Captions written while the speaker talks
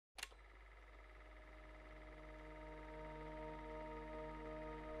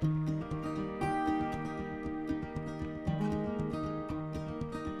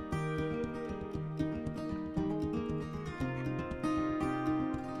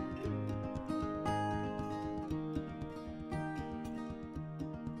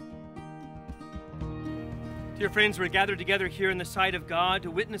Dear friends, we're gathered together here in the sight of God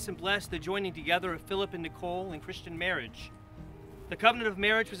to witness and bless the joining together of Philip and Nicole in Christian marriage. The covenant of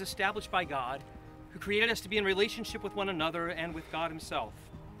marriage was established by God, who created us to be in relationship with one another and with God himself.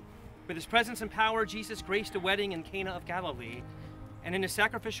 With his presence and power, Jesus graced a wedding in Cana of Galilee, and in his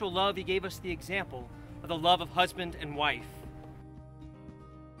sacrificial love, he gave us the example of the love of husband and wife.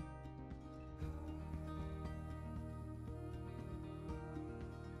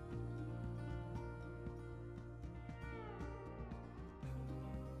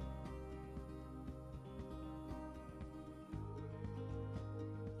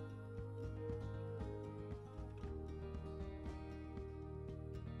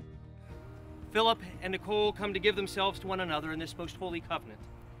 Philip and Nicole come to give themselves to one another in this most holy covenant.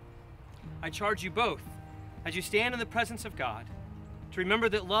 I charge you both, as you stand in the presence of God, to remember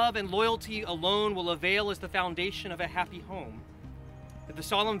that love and loyalty alone will avail as the foundation of a happy home, that the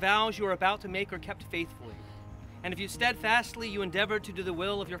solemn vows you are about to make are kept faithfully, and if you steadfastly you endeavor to do the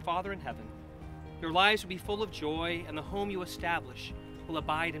will of your Father in heaven, your lives will be full of joy, and the home you establish will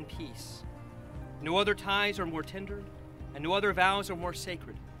abide in peace. No other ties are more tender, and no other vows are more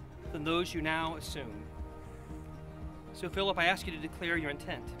sacred than those you now assume. So Philip, I ask you to declare your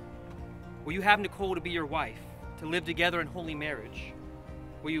intent. Will you have Nicole to be your wife, to live together in holy marriage?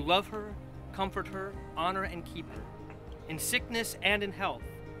 Will you love her, comfort her, honor and keep her, in sickness and in health,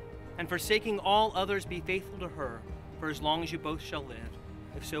 and forsaking all others be faithful to her for as long as you both shall live?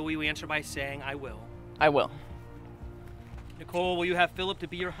 If so, will you answer by saying, I will? I will. Nicole, will you have Philip to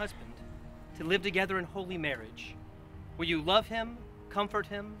be your husband, to live together in holy marriage? Will you love him, comfort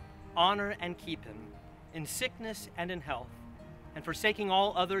him, honor and keep him, in sickness and in health, and forsaking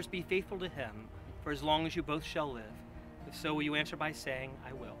all others be faithful to him for as long as you both shall live? If so, will you answer by saying,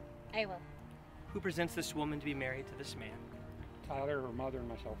 I will? I will. Who presents this woman to be married to this man? Tyler, her mother, and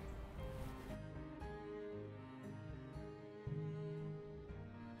myself.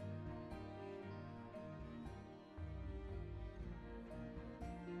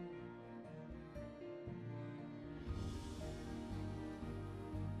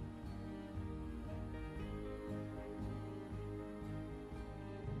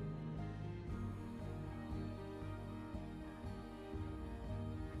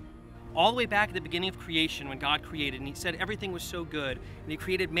 All the way back at the beginning of creation, when God created, and he said everything was so good, and he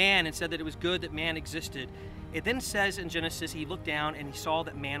created man and said that it was good that man existed. It then says in Genesis, he looked down and he saw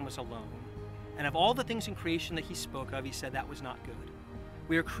that man was alone. And of all the things in creation that he spoke of, he said that was not good.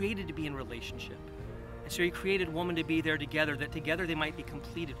 We are created to be in relationship. And so he created woman to be there together, that together they might be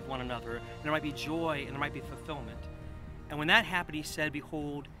completed with one another, and there might be joy and there might be fulfillment. And when that happened, he said,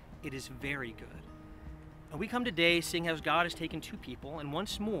 behold, it is very good. And we come today seeing how God has taken two people and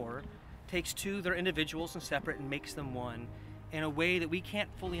once more takes two that are individuals and separate and makes them one in a way that we can't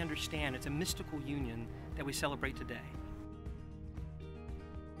fully understand. It's a mystical union that we celebrate today.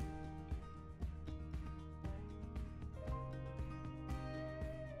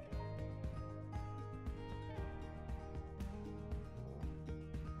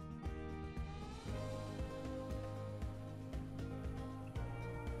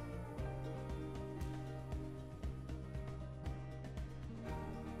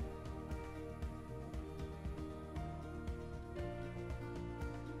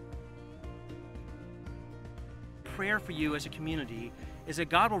 Prayer for you as a community is that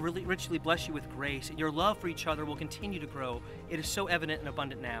God will really richly bless you with grace, and your love for each other will continue to grow. It is so evident and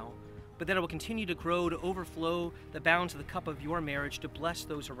abundant now, but that it will continue to grow, to overflow the bounds of the cup of your marriage, to bless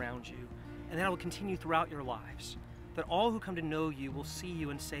those around you, and that it will continue throughout your lives. That all who come to know you will see you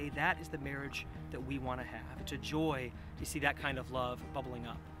and say, that is the marriage that we want to have. It's a joy to see that kind of love bubbling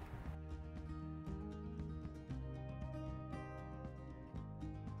up.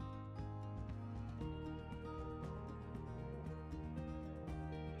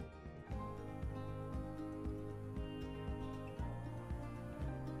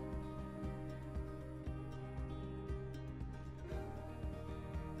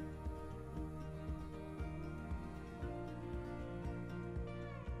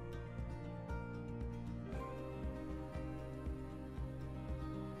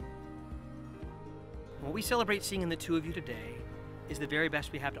 What we celebrate seeing in the two of you today is the very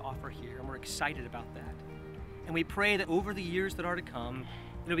best we have to offer here, and we're excited about that. And we pray that over the years that are to come,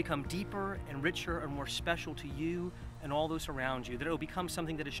 it'll become deeper and richer and more special to you and all those around you, that it'll become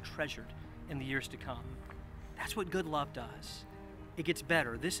something that is treasured in the years to come. That's what good love does. It gets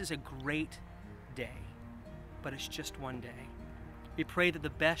better. This is a great day, but it's just one day. We pray that the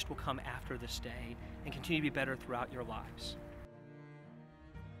best will come after this day and continue to be better throughout your lives.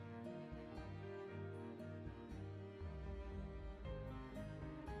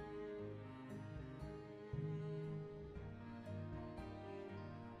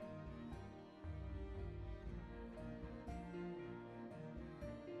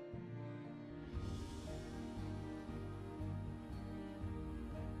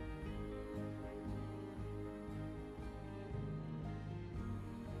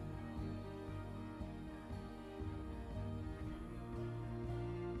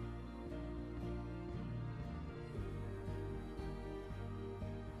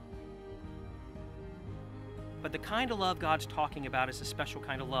 But the kind of love God's talking about is a special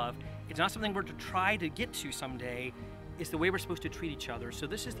kind of love. It's not something we're to try to get to someday. It's the way we're supposed to treat each other. So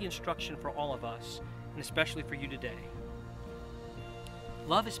this is the instruction for all of us, and especially for you today.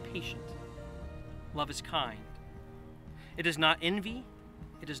 Love is patient. Love is kind. It does not envy.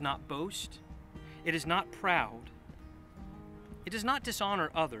 It does not boast. It is not proud. It does not dishonor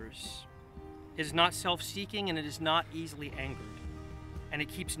others. It is not self-seeking, and it is not easily angered. And it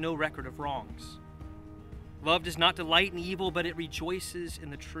keeps no record of wrongs. Love does not delight in evil, but it rejoices in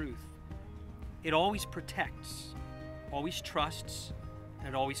the truth. It always protects, always trusts, and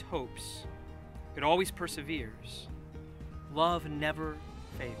it always hopes. It always perseveres. Love never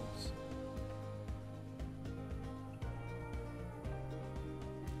fails.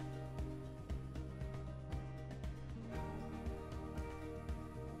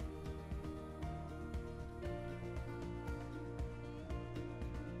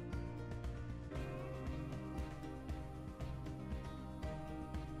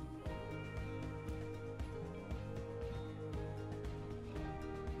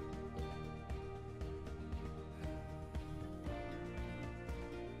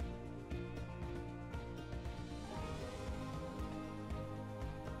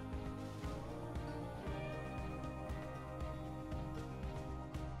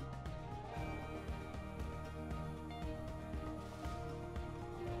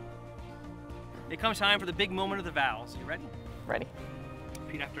 It comes time for the big moment of the vows. You ready? Ready.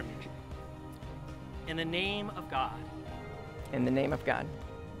 Repeat after me. In the name of God. In the name of God.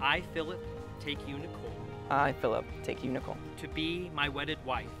 I, Philip, take you, Nicole. I, Philip, take you, Nicole. To be my wedded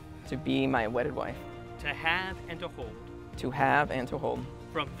wife. To be my wedded wife. To have and to hold. To have and to hold.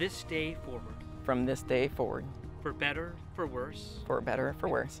 From this day forward. From this day forward. For better, for worse. For better, for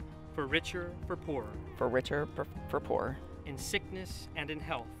worse. For richer, for poorer. For richer, for poorer. In sickness and in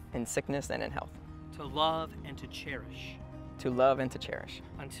health. In sickness and in health. To love and to cherish. To love and to cherish.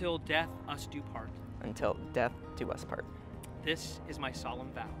 Until death us do part. Until death do us part. This is my solemn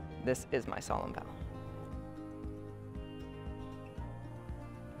vow. This is my solemn vow.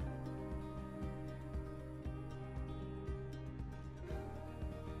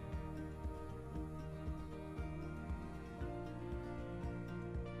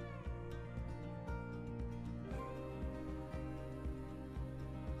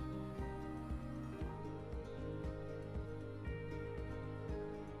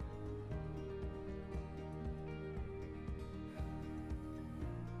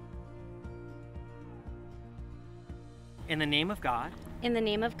 In the name of God. In the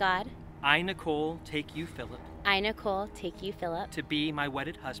name of God. I, Nicole, take you, Philip. I, Nicole, take you, Philip. To be my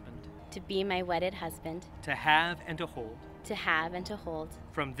wedded husband. To be my wedded husband. To have and to hold. To have and to hold.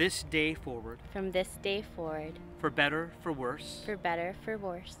 From this day forward. From this day forward. For better, for worse. For better, for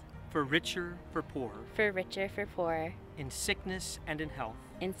worse. For richer, for poorer. For richer, for poorer. In sickness and in health.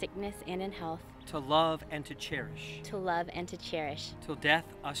 In sickness and in health. To love and to cherish. To love and to cherish. Till death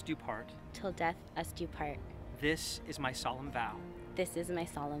us do part. Till death us do part. This is my solemn vow. This is my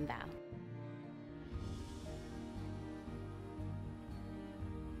solemn vow.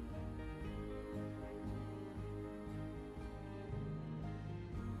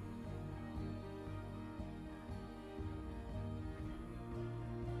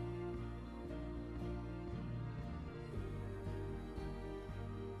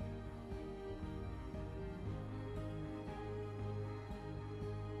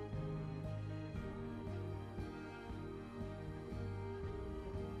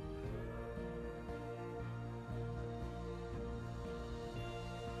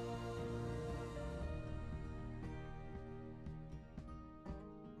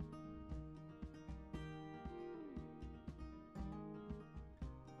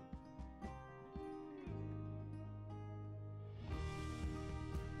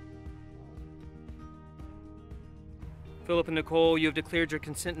 Philip and Nicole, you have declared your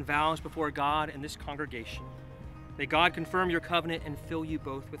consent and vows before God and this congregation. May God confirm your covenant and fill you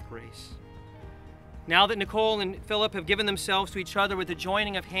both with grace. Now that Nicole and Philip have given themselves to each other with the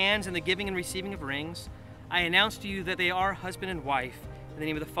joining of hands and the giving and receiving of rings, I announce to you that they are husband and wife, in the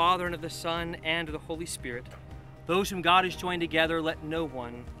name of the Father and of the Son and of the Holy Spirit. Those whom God has joined together, let no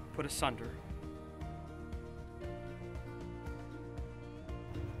one put asunder.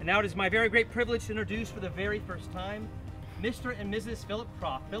 And now it is my very great privilege to introduce for the very first time, Mr. and Mrs. Philip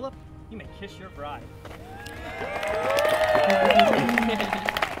Croft. Philip, you may kiss your bride.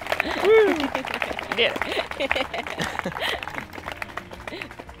 Get it.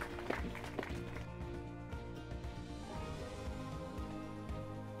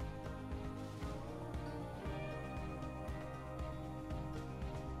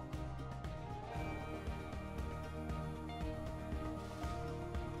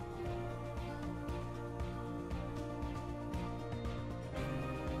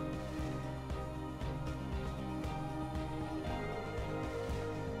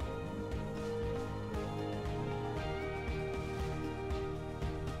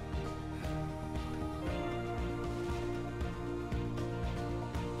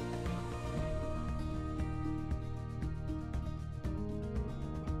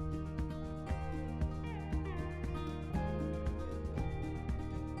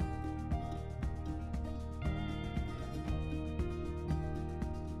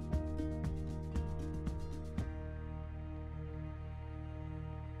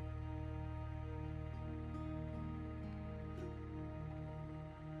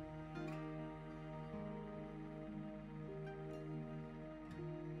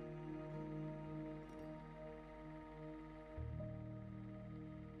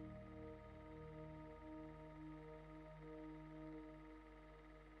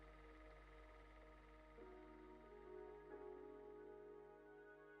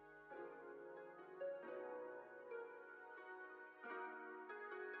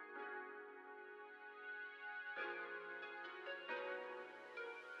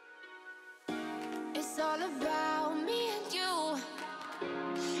 all about me and you.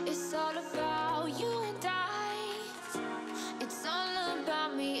 It's all about you and I. It's all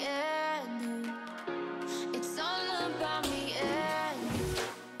about me and you. It's all about me and you.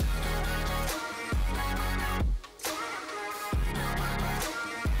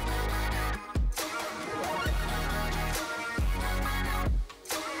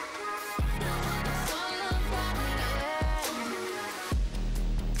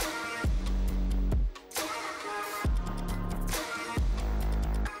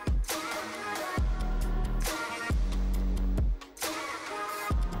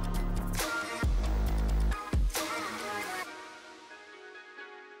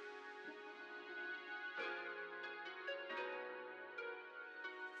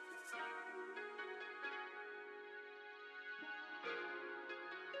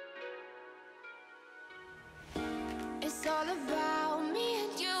 It's all about me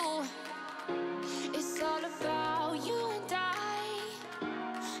and you. It's all about you and I.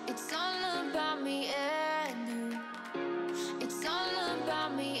 It's all about me